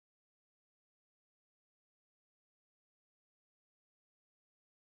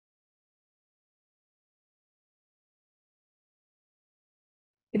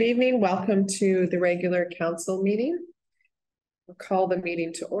Good evening. Welcome to the regular council meeting. We'll call the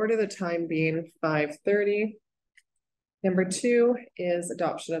meeting to order, the time being 5:30. Number 2 is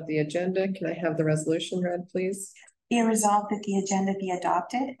adoption of the agenda. Can I have the resolution read, please? Be it resolved that the agenda be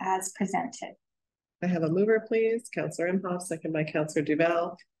adopted as presented. I have a mover, please. Councillor Imhoff, second by Councillor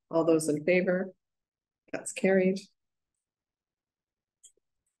Duval. All those in favor? That's carried.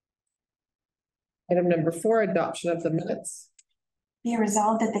 Item number 4, adoption of the minutes. Be it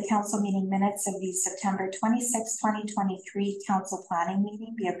resolved that the council meeting minutes of the September 26, 2023 council planning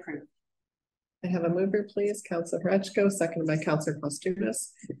meeting be approved. I have a mover, please. Councillor Horechko, seconded by Councillor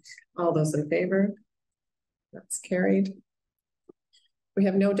Postumus. All those in favor? That's carried. We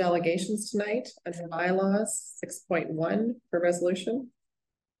have no delegations tonight under bylaws 6.1 for resolution.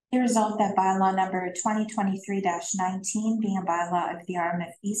 Be resolved that bylaw number 2023-19, being a bylaw of the Arm of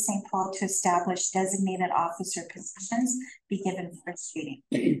East St. Paul to establish designated officer positions, be given first reading.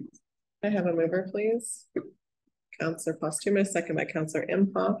 I have a mover, please. Councillor Postumus, second by Councillor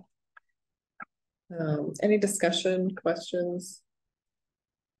Imhoff. Any discussion, questions?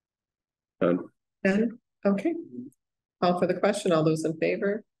 None. Okay. Call for the question. All those in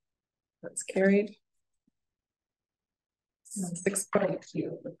favor? That's carried.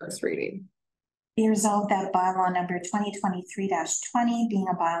 6.2, the first reading. Be resolved that bylaw number 2023-20, being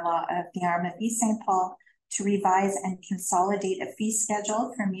a bylaw of the Arm of East St. Paul to revise and consolidate a fee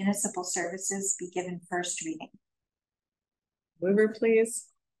schedule for municipal services, be given first reading. Mover, please.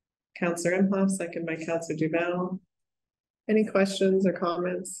 Councillor Imhoff, second by Councillor Duval. Any questions or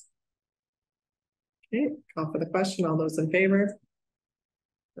comments? Okay, call for the question. All those in favor?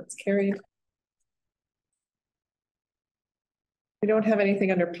 That's carried. We don't have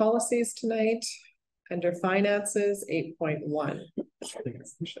anything under policies tonight. Under finances, 8.1.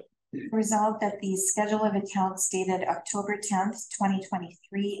 Resolved that the schedule of accounts dated October 10th,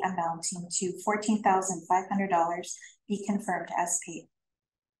 2023, amounting to $14,500 be confirmed as paid.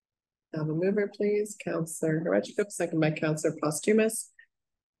 Have a mover, please. Councillor Horechko, second by Councillor Postumus.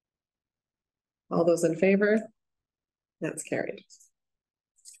 All those in favor? That's carried.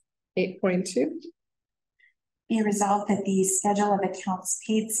 8.2. Be resolved that the schedule of accounts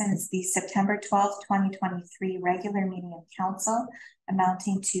paid since the September 12th, 2023 regular meeting of council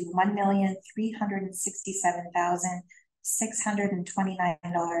amounting to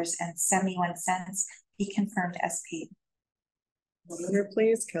 $1,367,629.71 be confirmed as paid. Mover,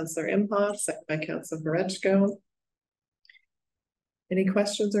 please. Councillor Imhoff, second by Councillor Horechko. Any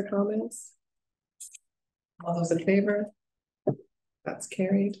questions or comments? All those in favor? That's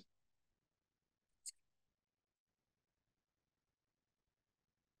carried.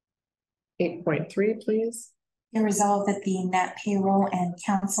 $8.3, please. Be resolved that the net payroll and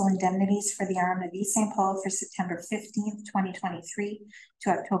council indemnities for the Arm of East St. Paul for September 15th, 2023 to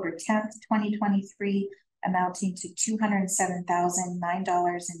October 10th, 2023, amounting to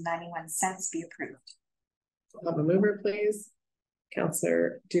 $207,009.91 be approved. I'll have a mover, please.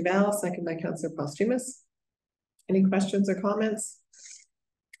 Councillor Duval, second by Councillor Postumus. Any questions or comments?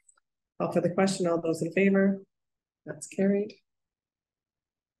 Call for the question. All those in favor? That's carried.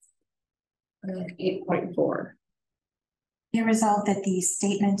 8.4. Be resolved that the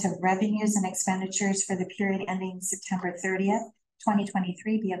statement of revenues and expenditures for the period ending September 30th,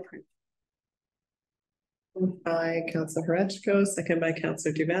 2023 be approved. Moved by Councillor Horechko, second by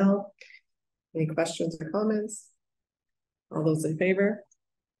Councillor Duval. Any questions or comments? All those in favor?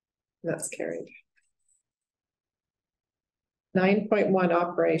 That's carried. 9.1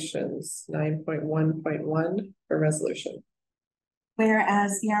 operations, 9.1.1 for resolution.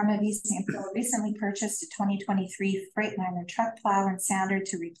 Whereas the Arm of East St. Paul recently purchased a 2023 Freightliner truck plow and sounder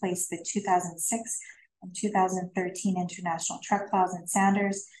to replace the 2006 and 2013 International truck plows and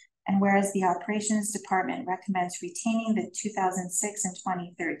sounders, and whereas the Operations Department recommends retaining the 2006 and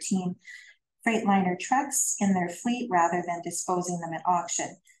 2013 Freightliner trucks in their fleet rather than disposing them at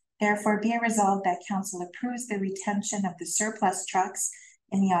auction. Therefore, be it resolved that Council approves the retention of the surplus trucks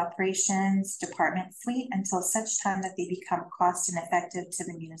in the Operations Department fleet until such time that they become cost and effective to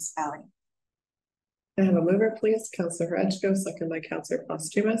the municipality. I have a mover, please. Councillor Horechko, second by Councillor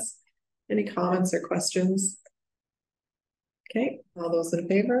Postumus. Any comments or questions? Okay, all those in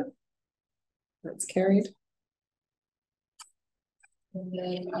favor? That's carried. And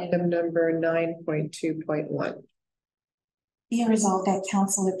then item number 9.2.1. Be resolved that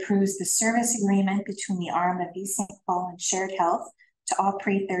Council approves the service agreement between the Arm of East St. Paul and Shared Health to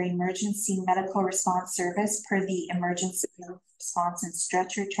operate their emergency medical response service per the Emergency Response and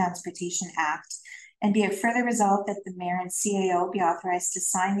Stretcher Transportation Act, and be it further resolved that the Mayor and CAO be authorized to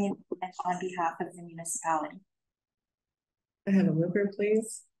sign the agreement on behalf of the municipality. I have a mover,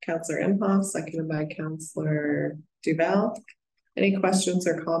 please. Counselor Imhoff, seconded by Counselor Duval. Any questions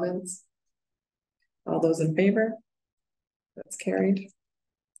or comments? All those in favor? That's carried.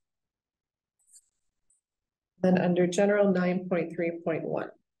 Then under general 9.3.1.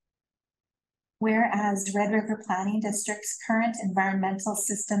 Whereas Red River Planning District's current Environmental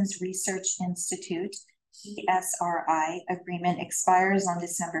Systems Research Institute, ESRI, agreement expires on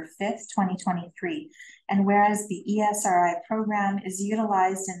December 5th, 2023. And whereas the ESRI program is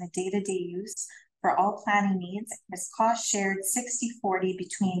utilized in the day-to-day use for all planning needs, and is cost shared 60-40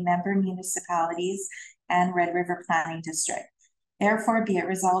 between member municipalities and Red River Planning District. Therefore, be it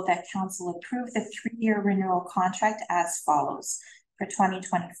resolved that Council approve the 3-year renewal contract as follows. For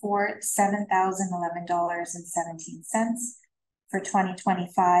 2024, $7,011.17. For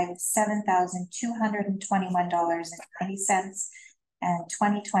 2025, $7,221.90. And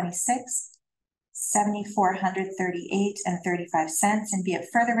 2026, $7,438.35. And be it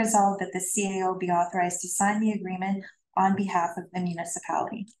further resolved that the CAO be authorized to sign the agreement on behalf of the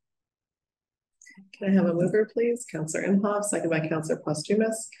municipality. Can I have a mover, please? Counselor Imhoff, second by Counselor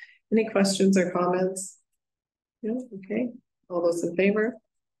Posthumus. Any questions or comments? No? Okay. All those in favor?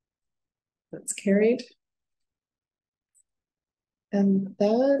 That's carried. And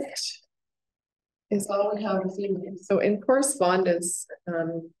that is all we have this evening. So in correspondence,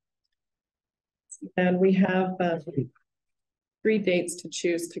 and we have 3 dates to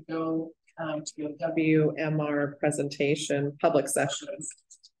choose to go to a WMR presentation, public sessions.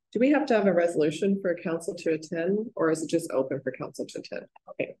 Do we have to have a resolution for council to attend, or is it just open for council to attend?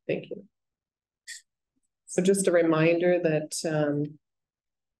 Okay, thank you. So just a reminder that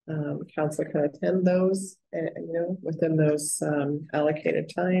council can attend those, within those allocated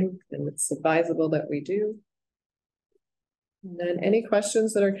time, and it's advisable that we do. And then any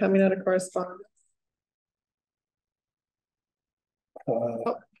questions that are coming out of correspondence?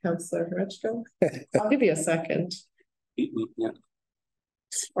 Councillor Rechko, I'll give you a second. Yeah.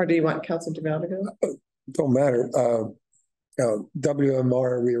 Or do you want Councillor Duval to go? Don't matter.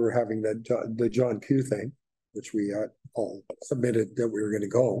 WMR, we were having the John Q thing, which we all submitted that we were going to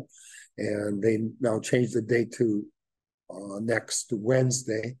go, and they now changed the date to next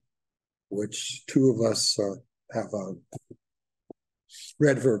Wednesday, which 2 of us have a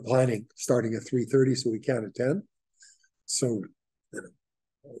Red River planning starting at 3:30, so we can't attend. So,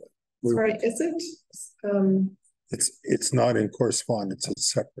 Sorry, is it? It's not in correspondence;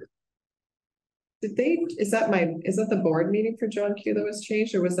 it's separate. Did they? Is that the board meeting for John Q that was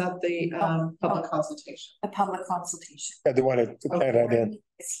changed, or was that the public consultation? The public consultation. Yeah, they wanted to add that in.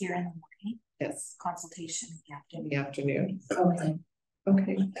 It's here in the morning. Yes. Consultation in the afternoon. Okay.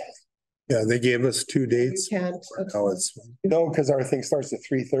 Okay. Yeah, they gave us 2 dates. We can't. No, because our thing starts at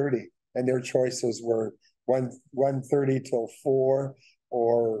 3:30, and their choices were 1:30 till 4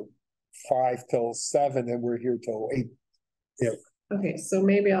 or 5 till 7, and we're here till 8. Yeah. Okay, so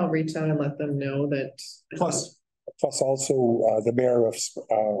maybe I'll reach out and let them know that. Plus also the mayor of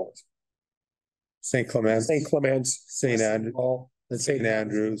St. Clements, St.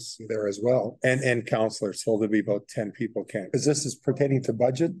 Andrews there as well, and councillors. So there'll be about 10 people can't, because this is pertaining to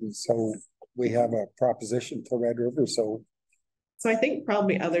budget, and so we have a proposition to Red River. So I think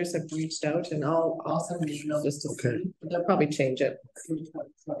probably others have reached out, and I'll send an email just to see. They'll probably change it.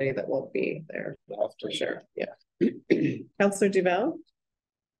 Somebody that won't be there for sure. Yeah. Councillor Duval.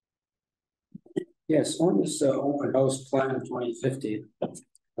 Yes, on this open house plan of 2050,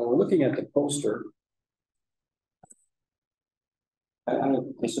 we're looking at the poster.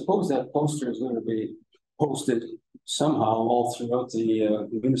 I suppose that poster is going to be posted somehow all throughout the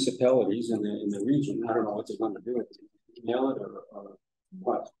municipalities in the region. I don't know what they're going to do with it, email it or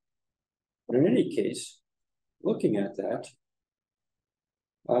what. But in any case, looking at that,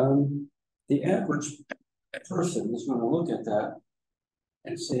 the average person is going to look at that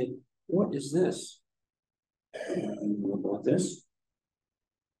and say, "What is this?" And about this.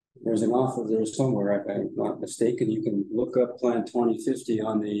 There's an offer there somewhere, if I'm not mistaken. You can look up Plan 2050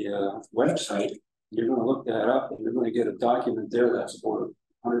 on the website. You're going to look that up, and you're going to get a document there that's about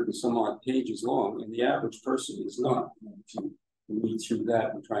 100 and some odd pages long, and the average person is not going to read through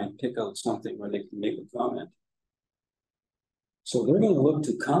that and try and pick out something where they can make a comment. So they're going to look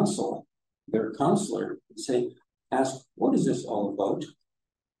to council, their counselor, and ask, what is this all about?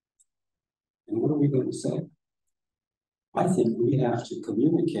 And what are we going to say? I think we have to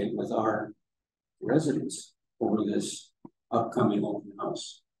communicate with our residents over this upcoming open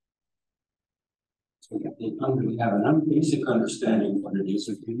house. So that we have an basic understanding of what it is,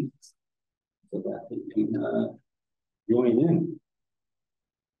 so that they can join in.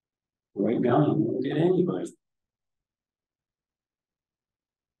 Right now, you won't get anybody.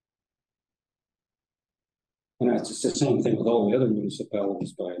 And it's the same thing with all the other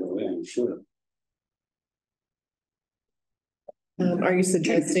municipalities, by the way, I'm sure. Are you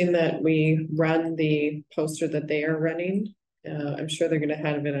suggesting that we run the poster that they are running? I'm sure they're gonna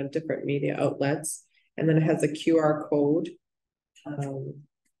have it on different media outlets, and then it has a QR code.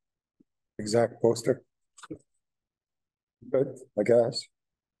 Exact poster. Good, I guess.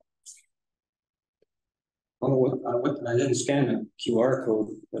 Oh, I didn't scan the QR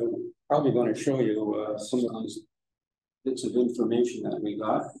code, but I'm probably going to show you some of these bits of information that we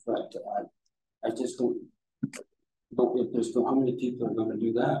got, but I just don't know if there's how many people are going to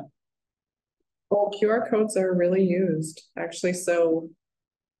do that. Well, QR codes are really used, actually, so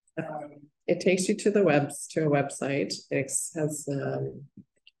it takes you to a website. It has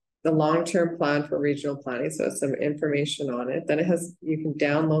the long-term plan for regional planning, so it's some information on it. Then it has, you can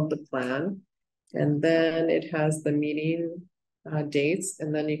download the plan, and then it has the meeting dates,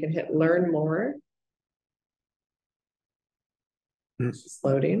 and then you can hit learn more. It's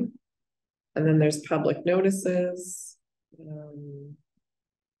loading. And then there's public notices.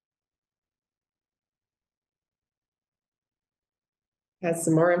 Has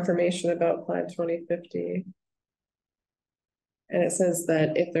some more information about Plan 2050. And it says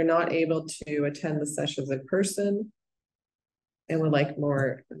that if they're not able to attend the sessions in person and would like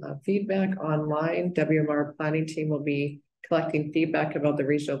more feedback online, WMR planning team will be collecting feedback about the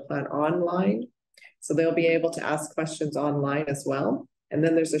regional plan online. So they'll be able to ask questions online as well. And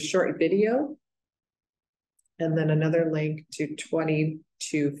then there's a short video. And then another link to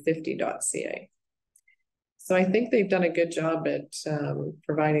 20to50.ca. So I think they've done a good job at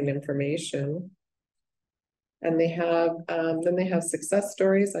providing information. And they have, then they have success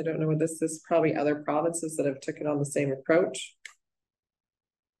stories. I don't know what this is, probably other provinces that have taken on the same approach.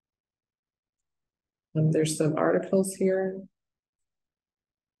 There's some articles here.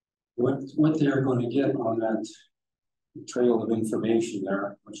 What they're going to get on that trail of information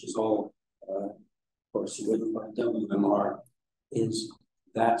there, which is all, of course, written by WMR, is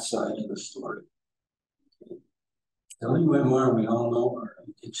that side of the story. WMR, we all know, are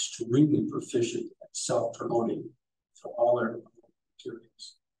extremely proficient at self-promoting for all their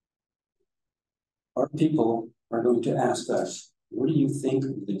materials. Our people are going to ask us, what do you think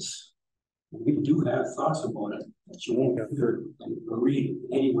of this? We do have thoughts about it that you won't hear and read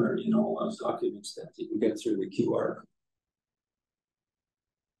anywhere in all those documents that you can get through the QR.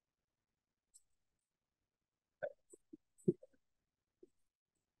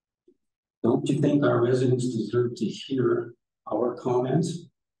 Don't you think our residents deserve to hear our comments?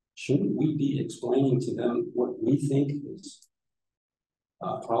 Shouldn't we be explaining to them what we think is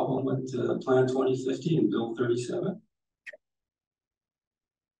a problem with Plan 2050 and Bill 37?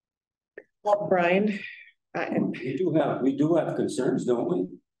 Well, Brian, we do have concerns, don't we?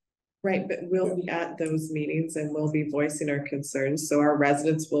 Right, but we'll be at those meetings and we'll be voicing our concerns. So our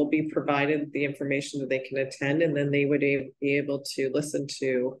residents will be provided the information that they can attend, and then they would be able to listen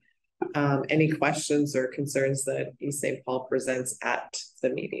to any questions or concerns that East St. Paul presents at the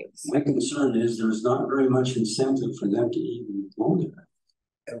meetings. My concern is there's not very much incentive for them to even go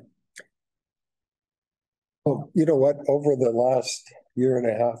there. Well, you know what? Over the last year and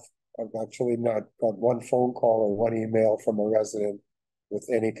a half, I've actually not got one phone call or one email from a resident with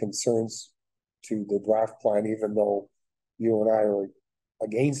any concerns to the draft plan, even though you and I are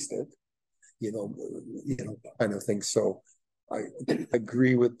against it, you know, kind of thing. So I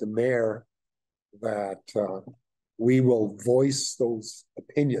agree with the mayor that we will voice those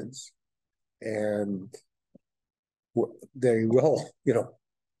opinions, and they will,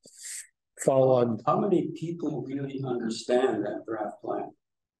 fall on. How many people really understand that draft plan?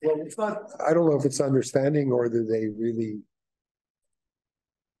 Well, it's not, I don't know if it's understanding or that they really,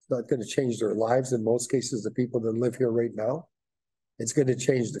 it's not going to change their lives. In most cases, the people that live here right now, it's going to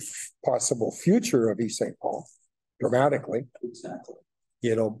change the possible future of East St. Paul dramatically. Exactly.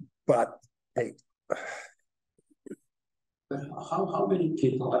 But hey. But how many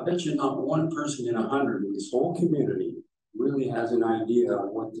people, I bet you not one person in 100 in this whole community really has an idea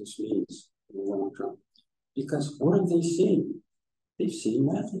of what this means in the long term. Because what have they seen? They've seen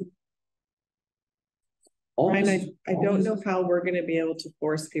nothing. Ryan, I don't know how we're going to be able to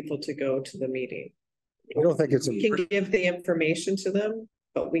force people to go to the meeting. I don't think it's we can give the information to them,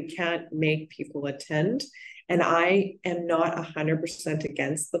 but we can't make people attend. And I am not 100%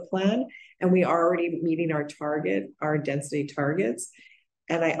 against the plan. And we are already meeting our density targets.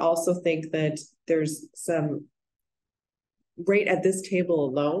 And I also think that there's some, right at this table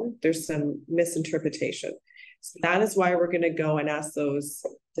alone, there's some misinterpretation. So that is why we're going to go and ask those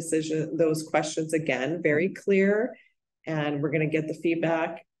questions again, very clear. And we're going to get the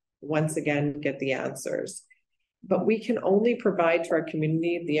feedback, once again, get the answers. but we can only provide to our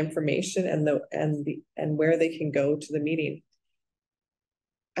community the information and where they can go to the meeting.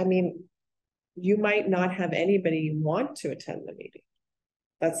 I mean, you might not have anybody want to attend the meeting.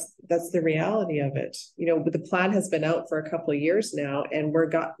 That's the reality of it. You know, but the plan has been out for a couple of years now, and we're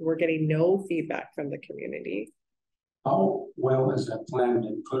getting no feedback from the community. How well has that plan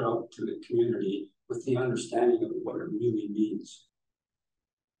been put out to the community with the understanding of what it really means?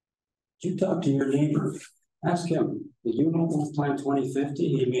 You talk to your neighbor, ask him, did you know about Plan 2050?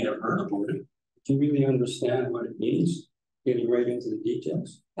 He may have heard about it. Do you really understand what it means? Getting right into the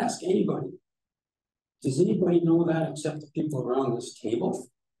details. Ask anybody. Does anybody know that except the people around this table?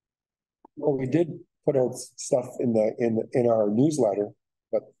 Well, we did put out stuff in our newsletter,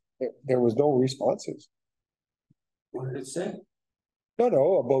 but there was no responses. What did it say?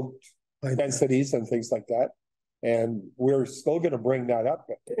 No, about densities and things like that. And we're still gonna bring that up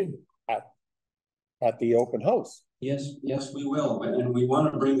at the open house. Yes, we will. And we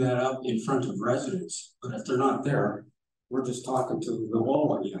want to bring that up in front of residents. But if they're not there, we're just talking to the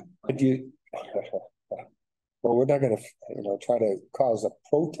wall again. But well, we're not gonna, try to cause a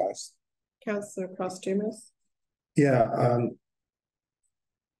protest. Councillor Costumus? Yeah,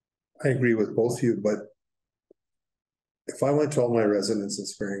 I agree with both of you, but if I went to all my residents in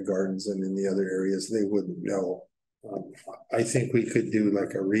Spring Gardens and in the other areas, they wouldn't know. I think we could do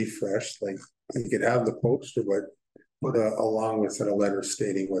like a refresh, like you could have the poster, but put along with it a letter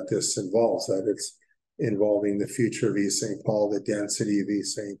stating what this involves, that it's involving the future of East St. Paul, the density of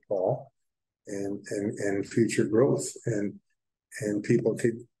East St. Paul, and future growth, and people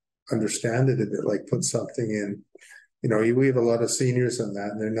could understand it a bit, like put something in. We have a lot of seniors in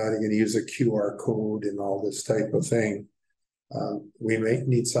that, and they're not going to use a QR code and all this type of thing. We may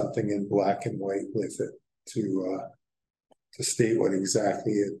need something in black and white with it to state what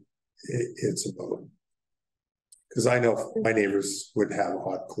exactly it's about. Because I know my neighbors would have a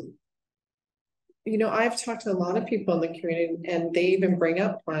hot clue. I've talked to a lot of people in the community, and they even bring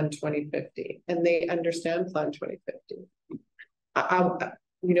up Plan 2050, and they understand Plan 2050.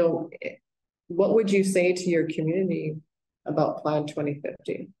 What would you say to your community about Plan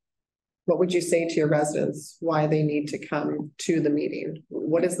 2050? What would you say to your residents why they need to come to the meeting?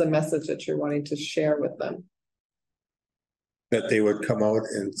 What is the message that you're wanting to share with them? That they would come out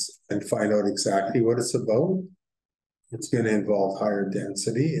and find out exactly what it's about. It's going to involve higher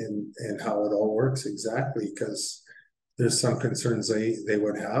density and how it all works exactly, because there's some concerns they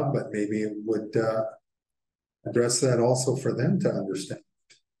would have, but maybe it would address that also for them to understand.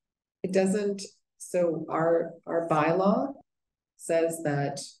 It doesn't. So our bylaw says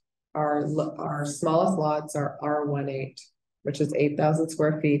that our smallest lots are R18, which is 8,000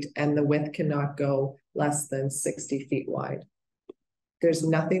 square feet, and the width cannot go less than 60 feet wide. There's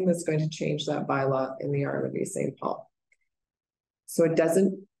nothing that's going to change that bylaw in the RMV St. Paul. So it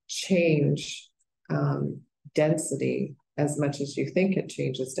doesn't change density as much as you think it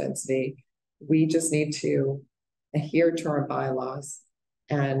changes density. We just need to adhere to our bylaws.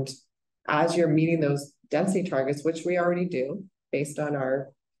 And as you're meeting those density targets, which we already do based on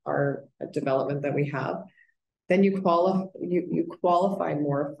our development that we have, then you qualify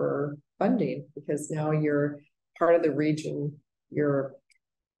more for funding, because now you're part of the region. You're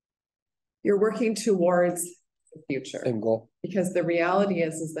working towards the future. Single. Because the reality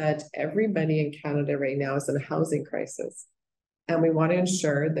is that everybody in Canada right now is in a housing crisis. And we want to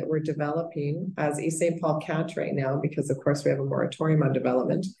ensure that we're developing, as East St. Paul can't right now, because of course we have a moratorium on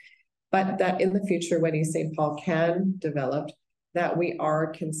development, but that in the future, when East St. Paul can develop, that we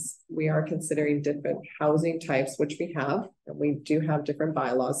are considering different housing types, which we have, and we do have different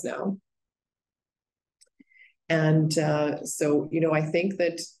bylaws now. And so, I think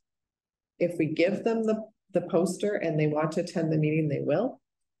that if we give them the poster and they want to attend the meeting, they will.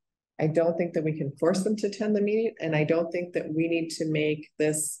 I don't think that we can force them to attend the meeting, and I don't think that we need to make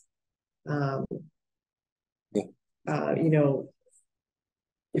this,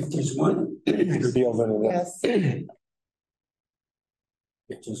 If there's one, yes.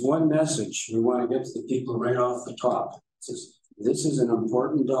 If there's one message we want to get to the people right off the top, this is an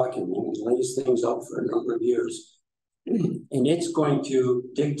important document. It lays things out for a number of years. And it's going to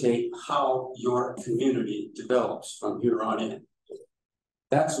dictate how your community develops from here on in.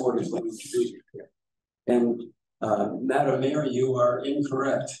 That's what it's going to do. And Madam Mayor, you are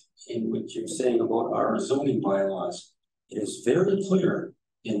incorrect in what you're saying about our zoning bylaws. It is very clear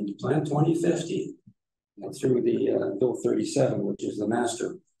in Plan 2050 and through the Bill 37, which is the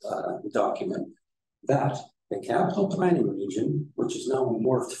master document, that the capital planning region, which is now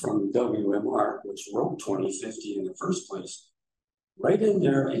morphed from WMR, which wrote 2050 in the first place, right in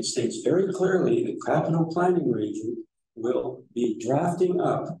there, it states very clearly the capital planning region will be drafting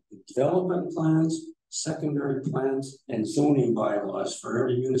up development plans, secondary plans, and zoning bylaws for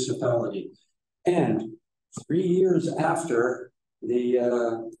every municipality. And 3 years after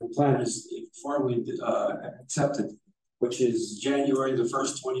the plan is formally accepted, which is January the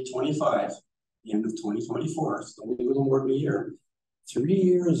 1st, 2025, the end of 2024, it's only a little more than a year. 3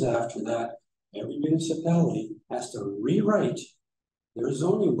 years after that, every municipality has to rewrite their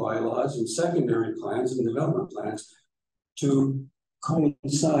zoning bylaws and secondary plans and development plans to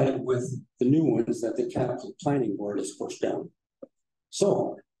coincide with the new ones that the capital planning board has pushed down.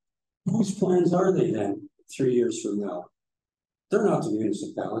 So whose plans are they then 3 years from now? They're not the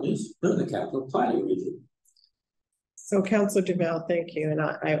municipalities, they're the capital planning region. So Councillor Duval, thank you. And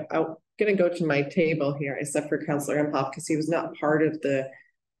I'm gonna go to my table here, except for Councillor Imhoff, because he was not part of the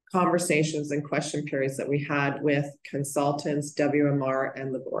conversations and question periods that we had with consultants, WMR,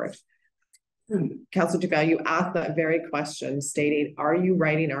 and the board. Councillor Duval, you asked that very question stating, are you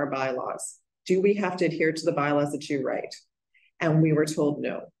writing our bylaws? Do we have to adhere to the bylaws that you write? And we were told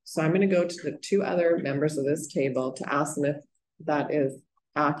no. So I'm going to go to the two other members of this table to ask them if that is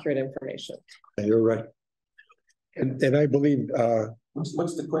accurate information. You're right. And I believe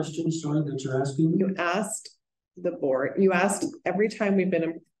What's the question, sorry, that you're asking? You asked the board, you asked every time we've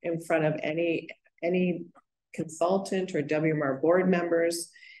been in front of any consultant or WMR board members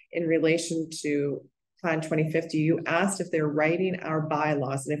in relation to Plan 2050, you asked if they're writing our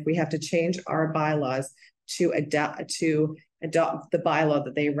bylaws and if we have to change our bylaws to adopt the bylaw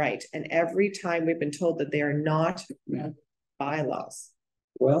that they write. And every time we've been told that they are not bylaws.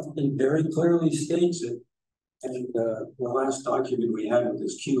 Well, it very clearly states it. And the last document we had with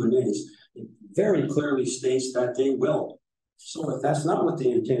this Q&As, it very clearly states that they will. So if that's not what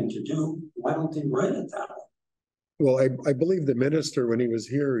they intend to do, why don't they write it that way? well, I believe the minister, when he was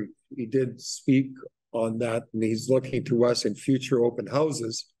here, he did speak on that, and he's looking to us in future open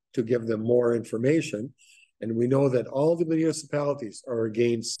houses to give them more information. And we know that all the municipalities are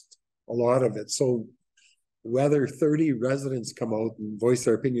against a lot of it. So whether 30 residents come out and voice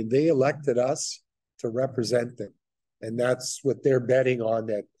their opinion, they elected us to represent them. And that's what they're betting on,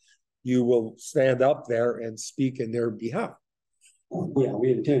 that you will stand up there and speak in their behalf. Yeah,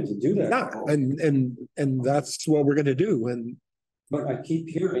 we intend to do that. Yeah, and that's what we're gonna do. But I keep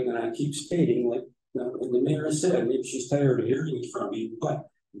hearing and I keep stating, like the mayor said, maybe she's tired of hearing it from me, but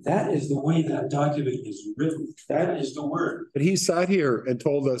that is the way that document is written. That is the word. But he sat here and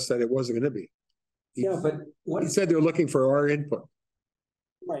told us that it wasn't gonna be. Yeah, but what He said they're looking for our input.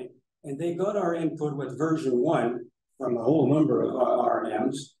 right. And they got our input with version 1 from a whole number of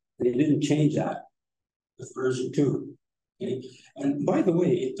RMs, and they didn't change that with version 2. Okay. And by the way,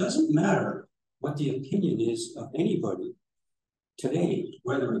 it doesn't matter what the opinion is of anybody today,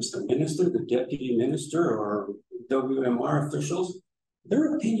 whether it's the minister, the deputy minister, or WMR officials,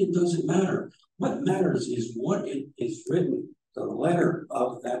 their opinion doesn't matter. What matters is what it is written, the letter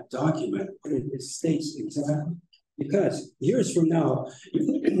of that document, what it states exactly. Because years from now,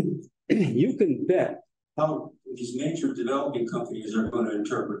 you can bet how these major developing companies are going to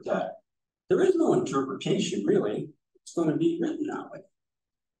interpret that. There is no interpretation, really. It's going to be written that way.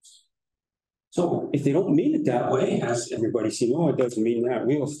 So if they don't mean it that way, as everybody says, no, it doesn't mean that.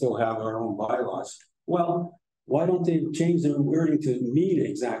 We will still have our own bylaws. Well, why don't they change their wording to mean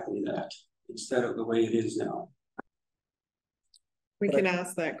exactly that instead of the way it is now? We can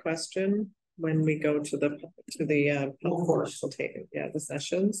ask that question when we go to the Of course. the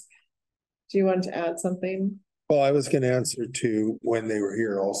sessions. Do you want to add something? Well, I was going to answer to when they were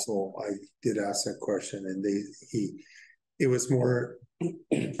here also, I did ask that question, and it was more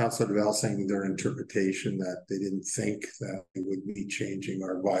Councilor Duval saying their interpretation that they didn't think that we would be changing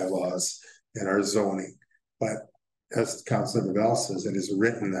our bylaws and our zoning. But as Councilor Duval says, it is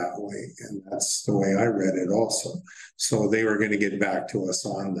written that way, and that's the way I read it also. So they were going to get back to us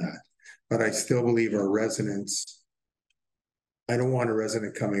on that. But I still believe our residents, I don't want a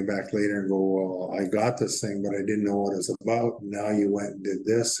resident coming back later and go, well, I got this thing, but I didn't know what it was about. Now you went and did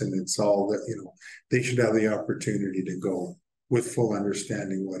this, and it's all that, they should have the opportunity to go with full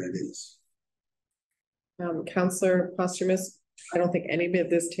understanding what it is. Councillor Postumus, I don't think anybody at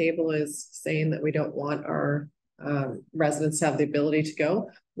this table is saying that we don't want our residents to have the ability to go.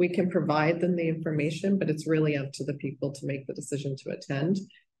 We can provide them the information, but it's really up to the people to make the decision to attend.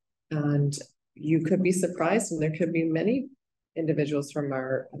 And you could be surprised, and there could be many individuals from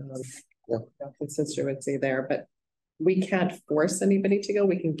our constituency there, but we can't force anybody to go.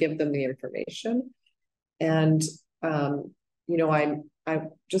 We can give them the information. And I'm I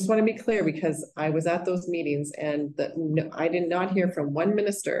just want to be clear because I was at those meetings and I did not hear from one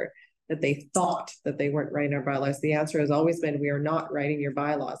minister that they thought that they weren't writing our bylaws. The answer has always been, we are not writing your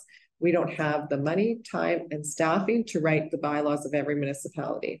bylaws. We don't have the money, time, and staffing to write the bylaws of every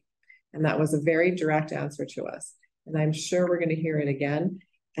municipality. And that was a very direct answer to us. And I'm sure we're going to hear it again.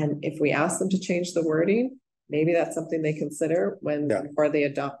 And if we ask them to change the wording, maybe that's something they consider before they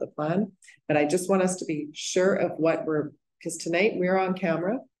adopt the plan. But I just want us to be sure of what because tonight we're on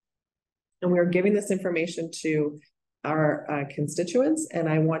camera and we're giving this information to our constituents. And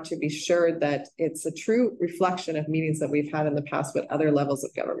I want to be sure that it's a true reflection of meetings that we've had in the past with other levels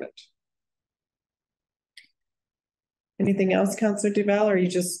of government. Anything else, Councillor Duval? Or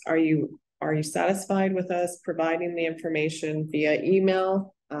are you satisfied with us providing the information via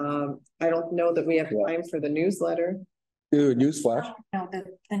email? I don't know that we have time for the newsletter. Do a newsflash. No,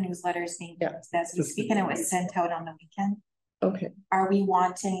 the newsletter is being Yeah. as we speak, and it was sent out on the weekend. Okay. Are we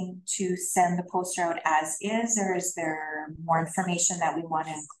wanting to send the poster out as is, or is there more information that we want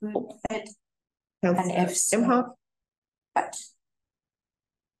to include with it? And if so, but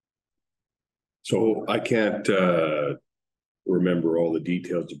So I can't remember all the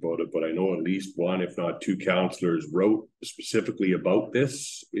details about it, but I know at least one, if not two councillors wrote specifically about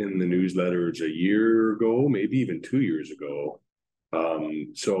this in the newsletters a year ago, maybe even 2 years ago.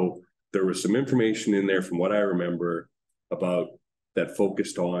 So there was some information in there from what I remember about that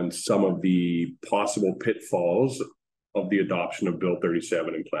focused on some of the possible pitfalls of the adoption of Bill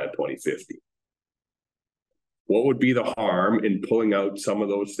 37 and Plan 2050. What would be the harm in pulling out some of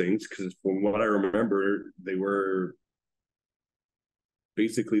those things? Because from what I remember, they were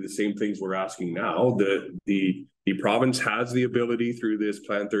basically the same things we're asking now. The province has the ability through this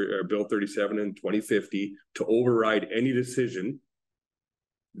Bill 37 and 2050 to override any decision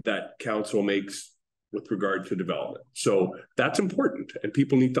that council makes with regard to development. So that's important, and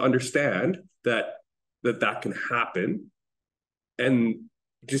people need to understand that can happen. And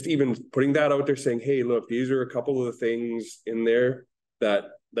just even putting that out there, saying, hey, look, these are a couple of the things in there that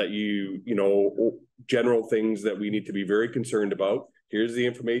you know, general things that we need to be very concerned about. Here's the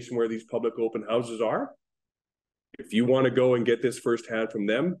information where these public open houses are. If you want to go and get this firsthand from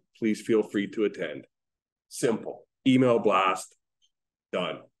them, please feel free to attend. Simple. Email blast.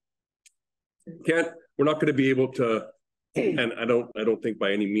 Done. We're not going to be able to, and I don't think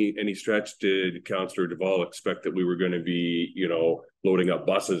by any stretch did Councillor Duval expect that we were going to be, you know, loading up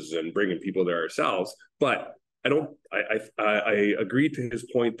buses and bringing people there ourselves. But I agree to his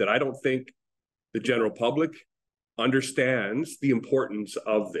point that I don't think the general public understands the importance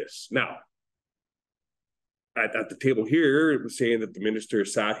of this. Now, at the table here, it was saying that the minister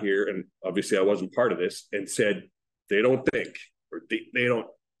sat here, and obviously I wasn't part of this, and said they don't think, or they don't,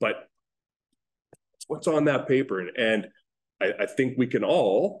 but what's on that paper. And I think we can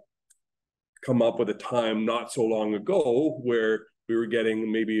all come up with a time not so long ago where we were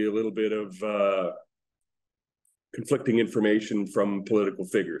getting maybe a little bit of conflicting information from political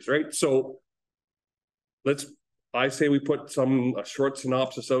figures, right? So I say we put a short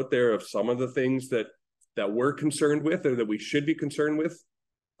synopsis out there of some of the things that we're concerned with, or that we should be concerned with,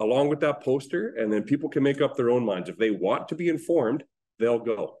 along with that poster, and then people can make up their own minds. If they want to be informed, they'll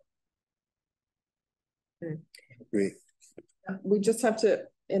go. We just have to,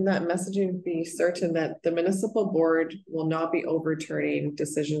 in that messaging, be certain that the municipal board will not be overturning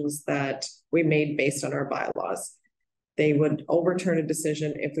decisions that we made based on our bylaws. They would overturn a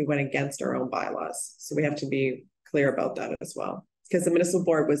decision if we went against our own bylaws. So we have to be clear about that as well. Because the municipal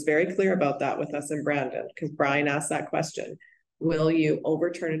board was very clear about that with us in Brandon, because Brian asked that question. Will you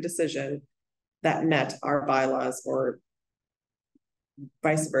overturn a decision that met our bylaws, or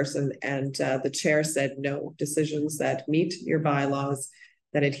vice versa? And the chair said, no, decisions that meet your bylaws,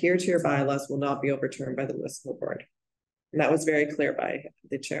 that adhere to your bylaws, will not be overturned by the municipal board. And that was very clear by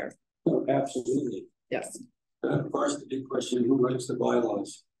the chair. Oh, absolutely. Yes. And of course, the big question, who writes the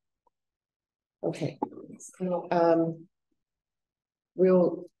bylaws? Okay. So,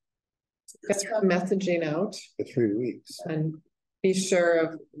 we'll get some messaging out For 3 weeks. and be sure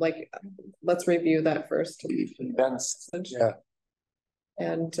of, like, let's review that first. Yeah.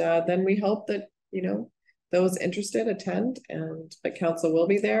 And then we hope that, you know, those interested attend, and the council will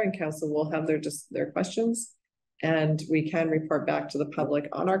be there, and council will have their questions, and we can report back to the public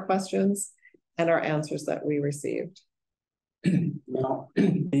on our questions and our answers that we received. Now,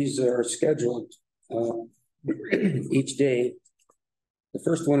 these are scheduled each day. The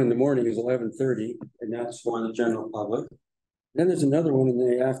first one in the morning is 11:30, and that's for the general public. Then there's another one in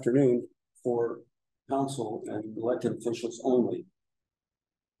the afternoon for council and elected officials only.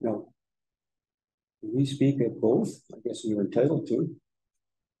 Now, we speak at both. I guess we're entitled to.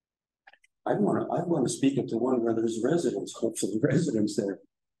 I wanna speak at the one where there's residents, hopefully residents there.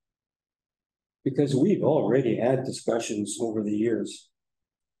 Because we've already had discussions over the years.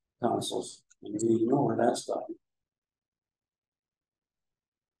 Councils, and you know where that's going.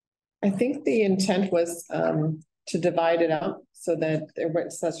 I think the intent was to divide it up so that there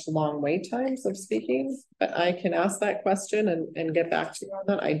weren't such long wait times of speaking. But I can ask that question and get back to you on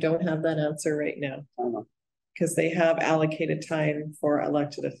that. I don't have that answer right now. Because they have allocated time for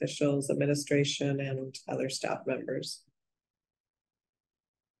elected officials, administration, and other staff members.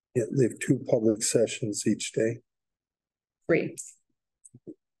 Yeah, they have 2 public sessions each day Great.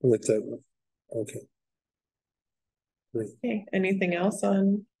 with the, okay. Great. Okay, anything else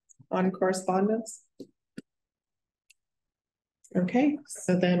on correspondence? Okay,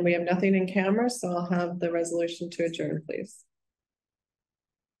 so then we have nothing in camera, so I'll have the resolution to adjourn, please.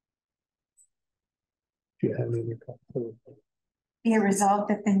 Do you have any comment? Be it resolved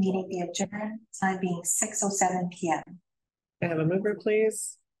that the meeting be adjourned, time being 6:07 p.m. I have a mover,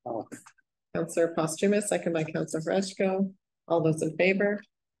 please. Oh. Counselor Posthumous, second by Counselor Freshko. All those in favor?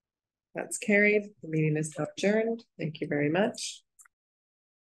 That's carried. The meeting is now adjourned. Thank you very much.